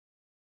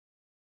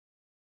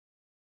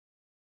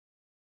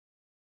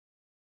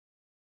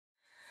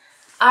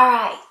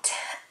Alright,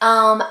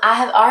 I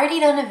have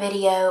already done a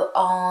video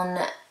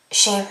on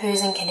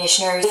shampoos and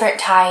conditioners, different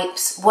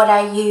types, what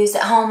I use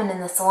at home and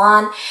in the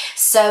salon.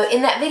 So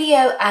in that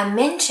video, I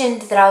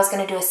mentioned that I was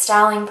going to do a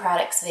styling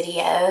products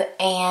video,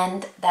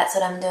 and that's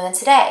what I'm doing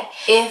today.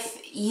 If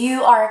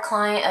you are a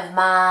client of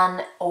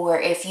mine, or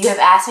if you have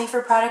asked me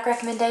for product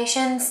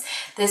recommendations,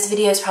 this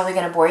video is probably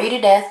going to bore you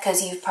to death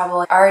because you've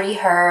probably already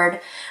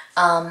heard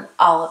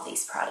all of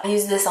these products. I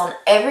use this on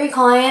every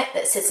client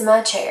that sits in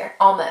my chair,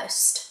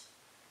 almost.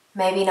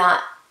 Maybe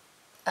not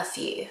a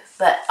few,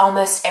 but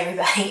almost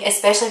everybody,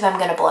 especially if I'm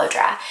going to blow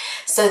dry.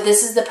 So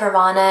this is the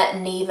Pravana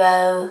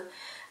Nevo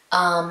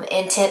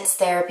Intense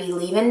Therapy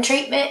Leave-In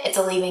Treatment. It's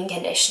a leave-in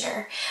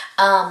conditioner.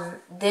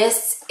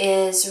 This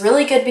is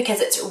really good because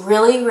it's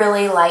really,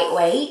 really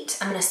lightweight.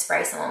 I'm going to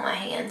spray some on my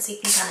hands so you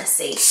can kind of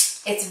see.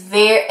 It's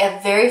a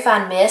very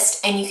fine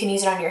mist, and you can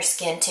use it on your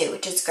skin too,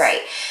 which is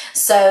great.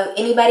 So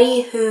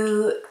anybody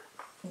who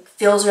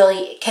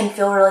can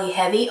feel really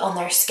heavy on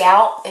their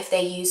scalp if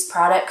they use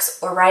products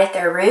or right at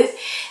their root,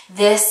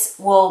 this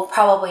will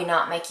probably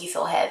not make you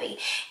feel heavy.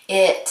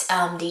 It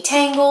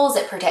detangles,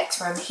 it protects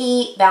from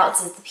heat,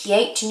 balances the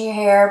pH in your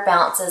hair,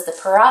 balances the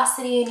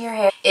porosity in your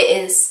hair.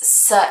 It is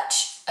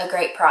such a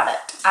great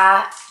product.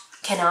 I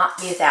cannot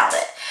be without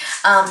it.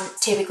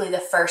 Typically the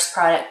first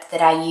product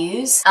that I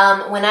use.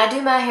 When I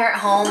do my hair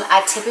at home,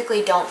 I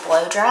typically don't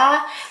blow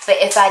dry, but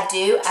if I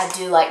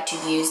do like to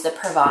use the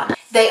Pravana.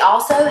 They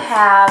also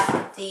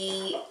have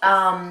the,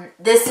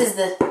 this is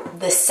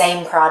the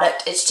same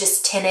product, it's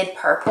just tinted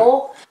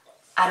purple.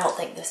 I don't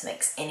think this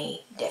makes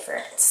any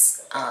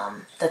difference,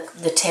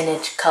 the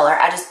tinted color.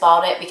 I just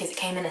bought it because it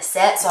came in a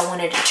set, so I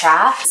wanted to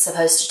try. It's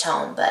supposed to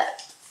tone,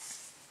 but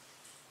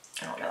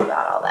I don't know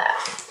about all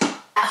that.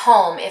 At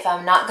home, if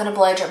I'm not going to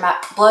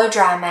blow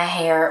dry my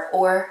hair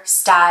or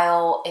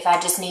style, if I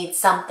just need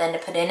something to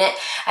put in it,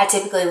 I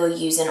typically will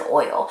use an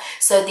oil.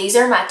 So these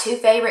are my two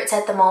favorites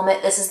at the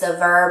moment. This is the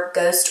Verb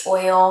Ghost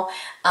Oil.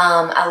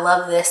 I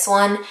love this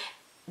one.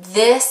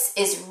 This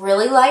is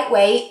really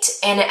lightweight,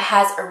 and it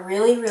has a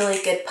really,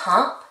 really good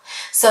pump.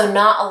 So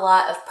not a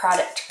lot of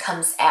product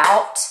comes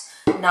out.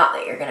 Not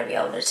that you're going to be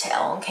able to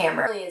tell on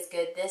camera. It really is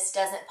good. This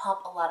doesn't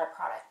pump a lot of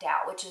product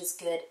out, which is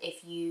good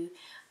if you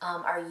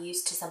are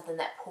used to something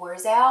that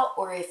pours out,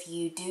 or if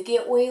you do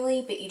get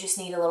oily but you just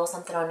need a little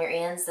something on your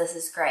ends. This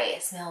is great.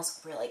 It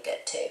smells really good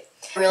too.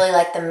 I really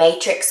like the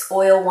Matrix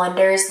Oil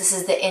Wonders. This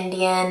is the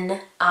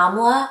Indian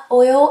amla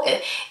oil.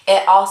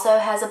 It also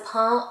has a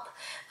pump,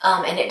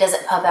 and it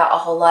doesn't pump out a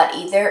whole lot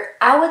either.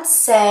 I would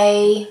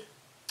say,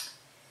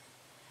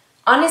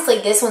 honestly,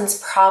 this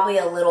one's probably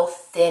a little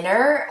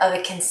thinner of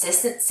a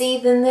consistency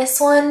than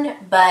this one,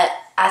 but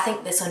I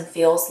think this one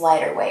feels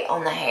lighter weight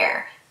on the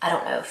hair. I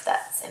don't know if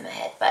that's in my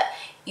head, but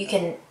you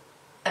can,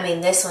 I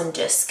mean, this one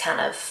just kind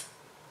of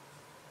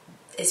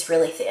is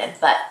really thin,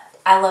 but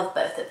I love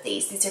both of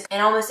these. These are,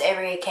 in almost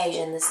every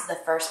occasion, this is the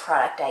first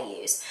product I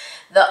use.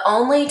 The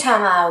only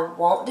time I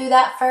won't do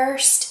that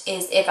first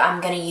is if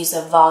I'm going to use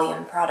a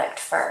volume product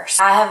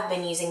first. I have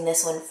been using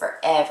this one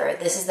forever.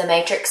 This is the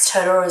Matrix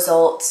Total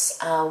Results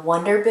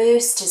Wonder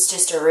Boost. It's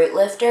just a root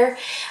lifter.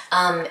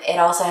 It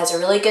also has a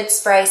really good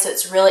spray, so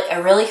it's really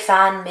a really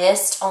fine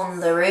mist on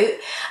the root.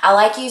 I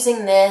like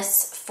using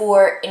this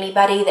for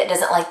anybody that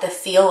doesn't like the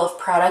feel of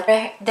product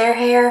their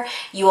hair.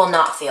 You will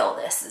not feel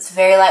this. It's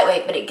very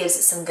lightweight, but it gives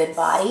it some good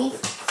body.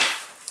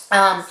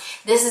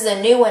 This is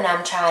a new one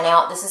I'm trying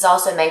out. This is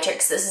also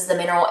Matrix. This is the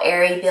Mineral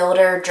Airy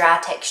Builder Dry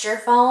Texture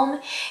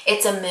Foam.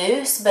 It's a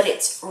mousse, but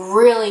it's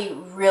really,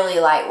 really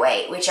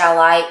lightweight, which I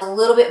like. A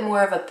little bit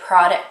more of a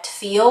product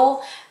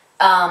feel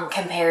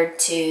compared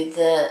to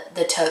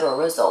the Total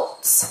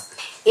Results.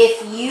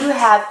 If you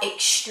have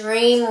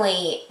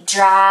extremely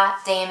dry,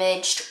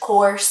 damaged,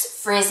 coarse,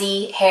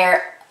 frizzy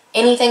hair,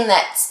 anything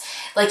that's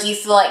like you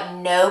feel like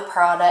no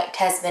product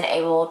has been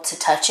able to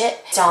touch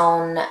it, it's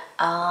on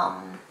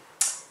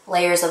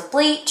layers of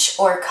bleach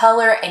or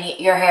color, and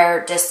your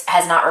hair just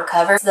has not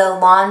recovered. The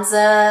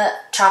Lanza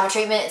trauma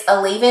treatment is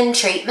a leave-in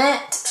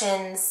treatment.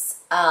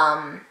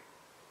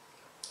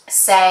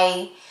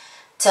 Say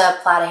to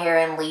apply to hair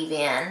and leave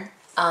in,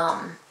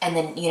 and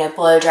then, you know,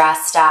 blow dry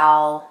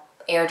style,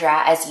 air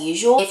dry as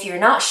usual. If you're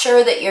not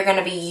sure that you're going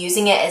to be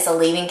using it as a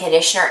leave-in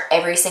conditioner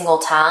every single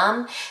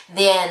time,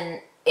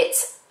 then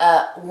it's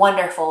a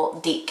wonderful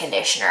deep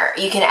conditioner.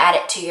 You can add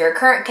it to your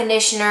current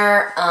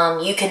conditioner.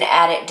 You can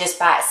add it just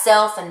by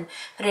itself and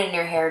put it in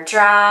your hair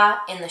dry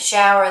in the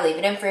shower, leave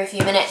it in for a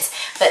few minutes,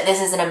 but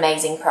this is an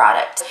amazing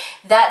product.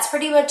 That's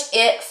pretty much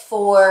it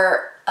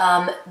for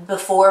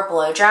before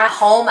blow dry. At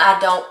home, I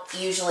don't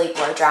usually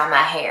blow dry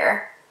my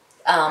hair.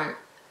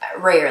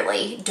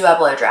 Rarely do I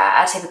blow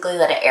dry. I typically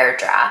let it air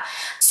dry.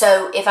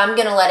 So if I'm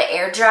gonna let it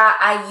air dry,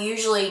 I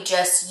usually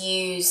just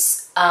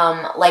use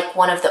like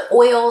one of the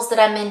oils that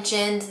I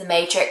mentioned, the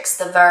Matrix,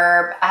 the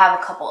Verb. I have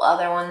a couple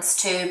other ones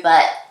too,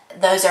 but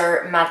those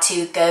are my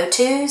two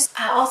go-tos.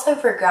 I also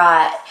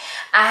forgot,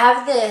 I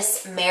have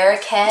this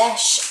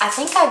Marrakesh. I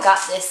think I got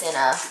this in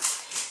a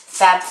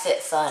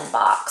FabFitFun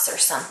box or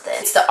something.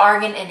 It's the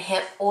Argan and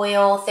Hemp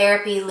Oil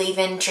Therapy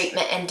Leave-In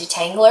Treatment and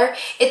Detangler.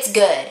 It's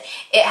good.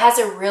 It has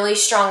a really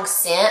strong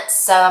scent,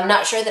 so I'm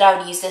not sure that I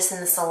would use this in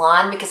the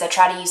salon because I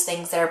try to use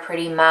things that are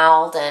pretty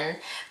mild and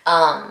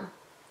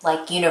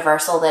like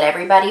universal that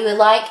everybody would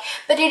like.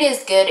 But it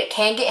is good. It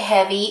can get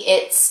heavy.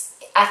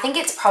 I think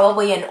it's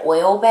probably an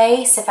oil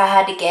base if I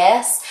had to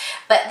guess,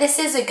 but this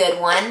is a good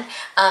one,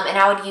 and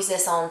I would use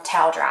this on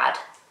towel dried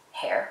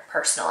hair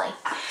personally.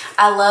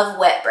 I love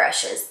wet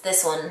brushes.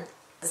 This one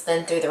has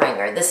been through the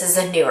ringer. This is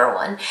a newer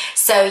one.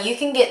 So you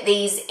can get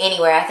these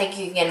anywhere. I think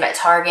you can get them at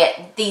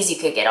Target. These you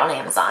could get on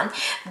Amazon,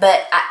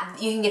 but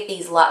you can get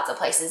these lots of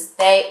places.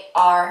 They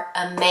are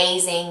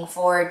amazing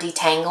for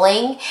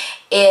detangling.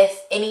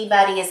 If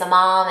anybody is a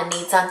mom and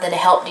needs something to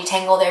help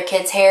detangle their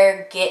kids'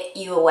 hair, get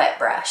you a wet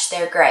brush.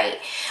 They're great.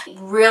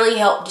 Really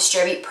help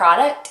distribute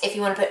product if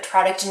you want to put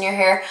product in your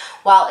hair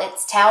while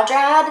it's towel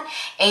dried,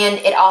 and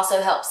it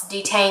also helps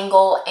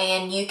detangle,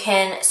 and you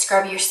can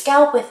scrub your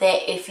scalp with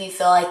it if you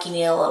feel like you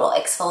need a little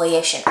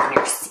exfoliation on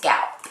your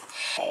scalp.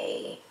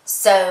 Okay.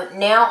 So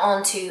now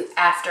on to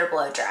after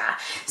blow dry.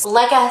 So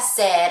like I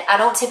said, I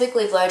don't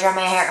typically blow dry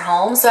my hair at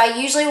home, so I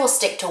usually will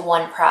stick to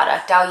one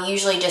product. I'll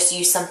usually just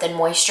use something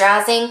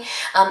moisturizing.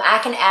 I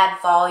can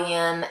add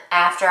volume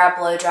after I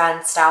blow dry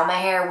and style my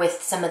hair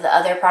with some of the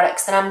other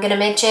products that I'm going to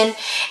mention.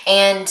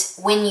 And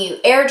when you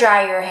air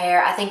dry your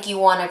hair, I think you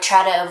want to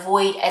try to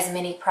avoid as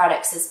many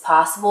products as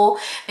possible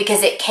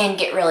because it can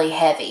get really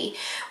heavy.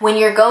 When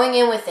you're going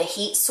in with a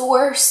heat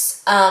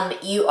source,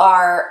 you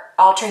are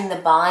altering the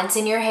bonds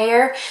in your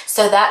hair,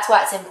 so that's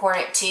why it's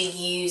important to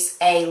use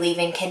a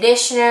leave-in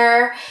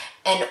conditioner,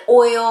 an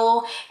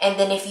oil, and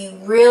then if you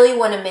really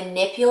want to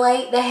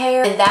manipulate the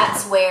hair, then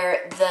that's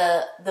where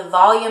the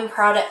volume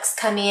products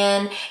come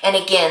in, and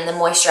again, the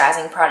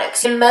moisturizing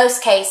products. In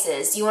most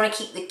cases, you want to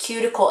keep the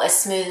cuticle as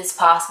smooth as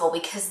possible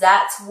because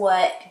that's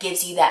what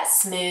gives you that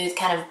smooth,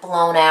 kind of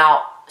blown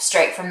out,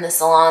 straight from the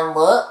salon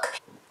look.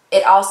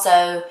 It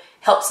also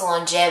helps the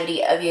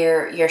longevity of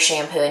your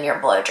shampoo and your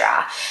blow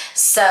dry.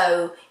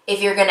 So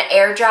if you're gonna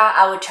air dry,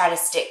 I would try to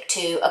stick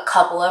to a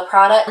couple of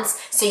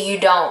products so you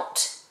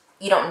don't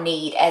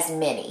need as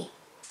many.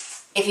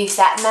 If you've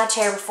sat in my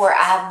chair before,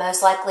 I have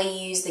most likely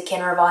used the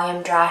Kenra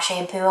Volume Dry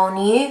Shampoo on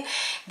you.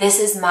 This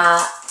is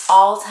my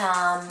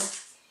all-time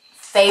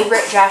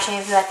favorite dry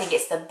shampoo. I think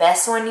it's the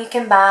best one you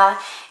can buy.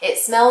 It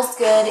smells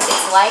good,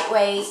 it's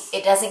lightweight,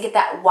 it doesn't get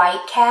that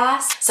white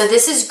cast. So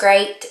this is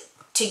great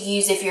to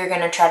use if you're going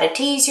to try to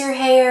tease your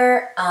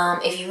hair,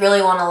 if you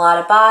really want a lot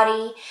of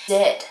body.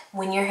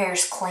 When your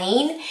hair's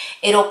clean,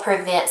 it'll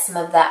prevent some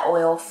of that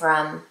oil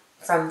from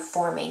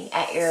forming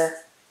at your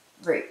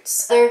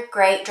roots. They're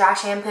great dry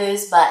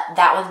shampoos, but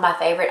that one's my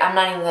favorite. I'm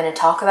not even going to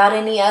talk about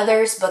any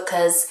others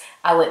because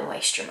I wouldn't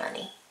waste your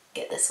money.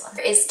 Get this one.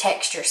 It's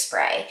texture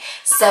spray.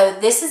 So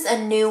this is a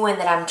new one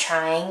that I'm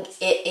trying.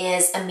 It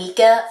is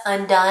Amika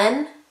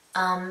un.done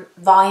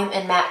volume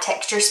and matte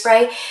texture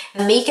spray.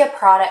 The Amika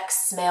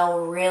products smell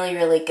really,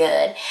 really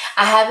good.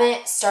 I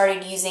haven't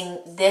started using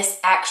this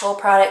actual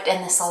product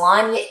in the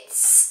salon.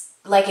 It's,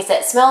 like I said,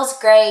 it smells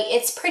great.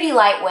 It's pretty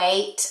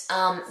lightweight,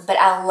 but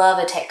I love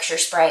a texture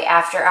spray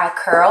after I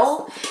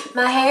curl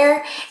my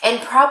hair.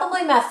 And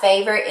probably my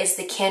favorite is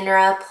the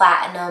Kenra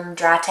Platinum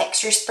Dry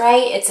Texture Spray.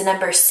 It's a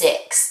number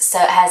 6, so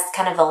it has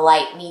kind of a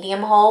light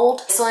medium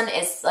hold. This one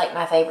is like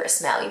my favorite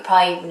smell. You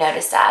probably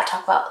noticed that I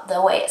talk about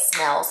the way it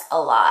smells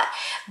a lot.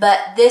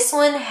 But this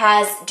one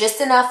has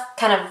just enough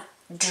kind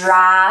of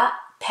dry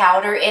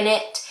powder in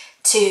it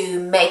to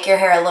make your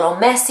hair a little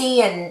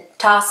messy and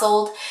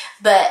tousled,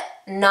 but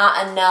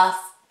not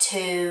enough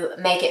to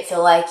make it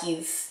feel like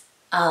you've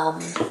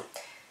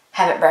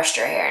haven't brushed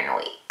your hair in a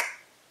week.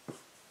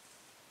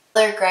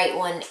 Another great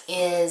one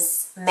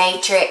is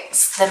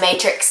Matrix, the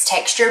Matrix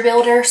Texture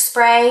Builder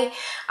Spray.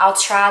 I'll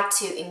try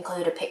to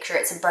include a picture.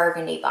 It's a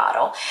burgundy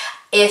bottle.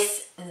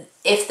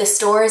 If the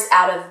store is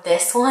out of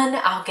this one,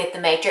 I'll get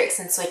the Matrix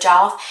and switch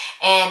off.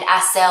 And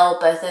I sell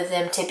both of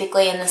them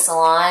typically in the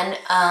salon.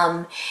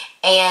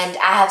 And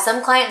I have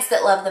some clients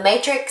that love the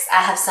Matrix.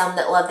 I have some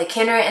that love the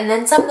Kenra, and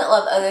then some that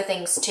love other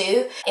things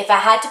too. If I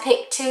had to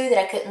pick two that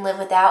I couldn't live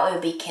without, it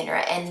would be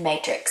Kenra and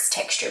Matrix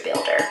Texture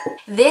Builder.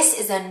 This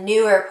is a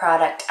newer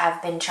product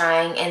I've been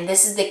trying, and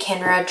this is the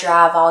Kenra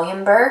Dry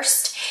Volume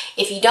Burst.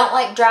 If you don't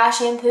like dry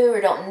shampoo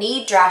or don't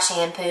need dry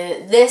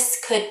shampoo,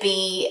 this could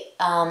be,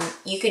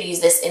 you could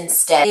use this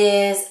instead. It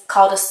is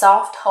called a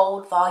Soft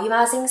Hold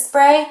Volumizing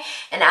Spray,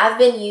 and I've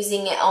been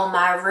using it on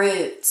my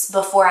roots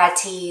before I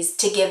tease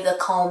to give the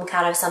comb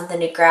kind of something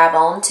to grab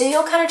onto.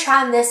 You'll kind of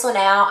trying this one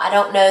out. I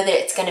don't know that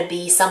it's going to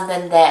be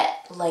something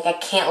that like I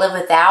can't live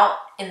without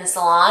in the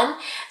salon,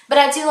 but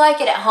I do like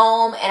it at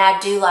home, and I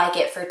do like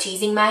it for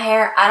teasing my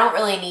hair. I don't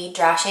really need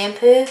dry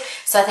shampoo,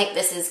 so I think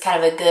this is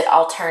kind of a good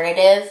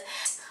alternative.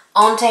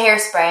 On to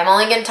hairspray. I'm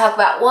only going to talk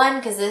about one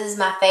because this is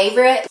my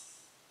favorite.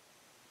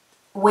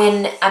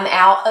 When I'm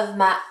out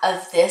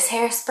of this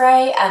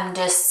hairspray, I'm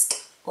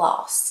just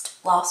lost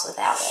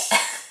without it.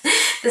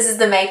 This is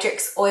the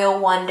Matrix Oil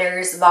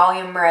Wonders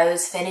Volume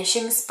Rose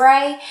Finishing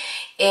Spray,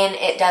 and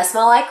it does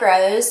smell like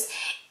rose.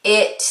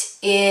 It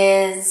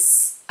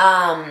is,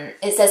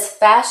 it says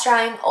fast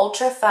drying,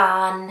 ultra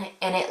fine,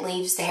 and it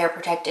leaves the hair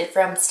protected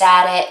from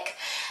static.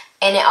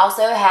 And it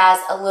also has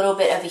a little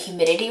bit of a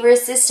humidity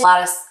resistance.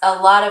 A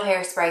lot of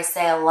hairsprays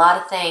say a lot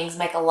of things,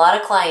 make a lot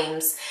of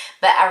claims,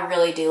 but I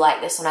really do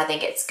like this one. I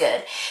think it's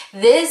good.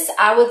 This,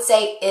 I would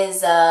say,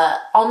 is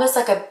almost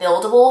like a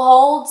buildable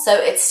hold. So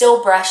it's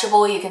still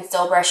brushable. You can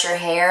still brush your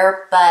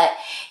hair, but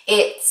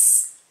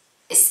it's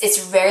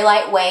very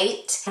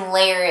lightweight. You can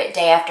layer it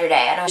day after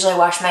day. I usually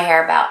wash my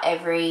hair about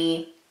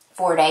every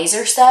 4 days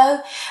or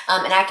so,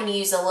 and I can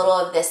use a little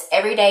of this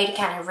every day to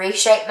kind of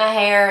reshape my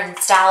hair and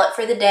style it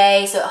for the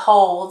day so it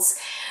holds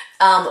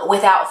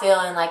without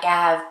feeling like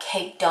I have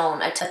caked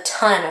on a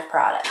ton of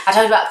product. I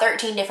talked about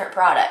 13 different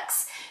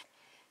products.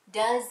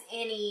 Does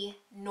any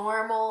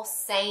normal,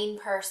 sane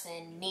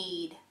person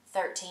need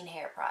 13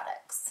 hair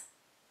products?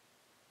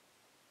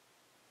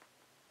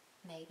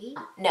 Maybe?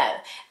 No,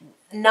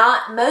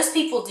 most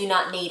people do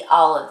not need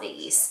all of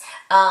these.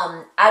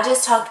 I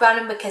just talked about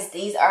them because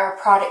these are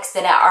products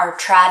that are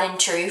tried and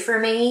true for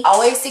me. I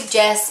always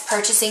suggest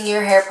purchasing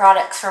your hair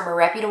products from a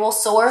reputable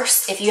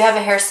source. If you have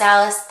a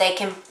hairstylist, they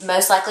can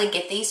most likely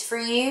get these for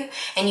you,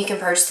 and you can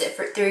purchase it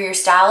through your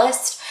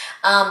stylist.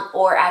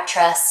 Or I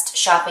trust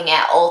shopping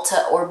at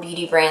Ulta or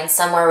beauty brands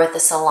somewhere with a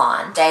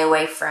salon. Stay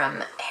away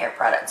from hair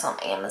products on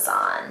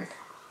Amazon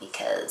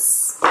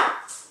because I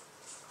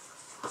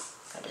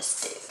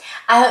just do.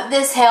 I hope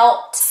this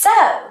helped. So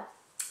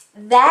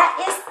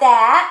that is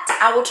that.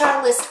 I will try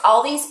to list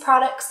all these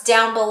products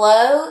down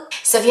below.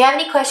 So if you have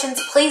any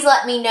questions, please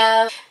let me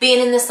know.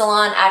 Being in the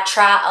salon, I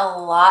try a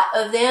lot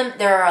of them.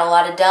 There are a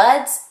lot of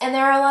duds and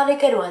there are a lot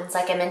of good ones,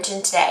 like I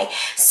mentioned today.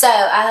 So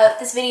I hope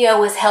this video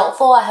was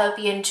helpful. I hope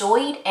you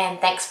enjoyed, and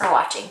thanks for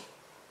watching.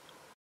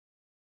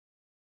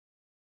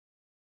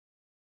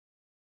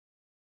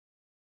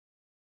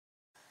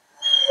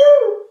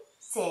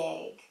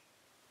 Sig.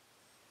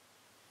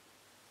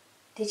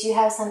 Did you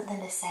have something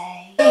to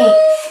say?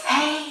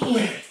 Hey,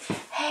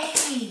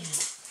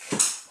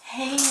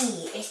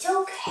 it's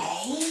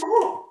okay.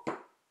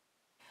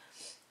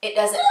 It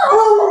doesn't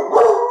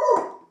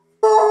hurt.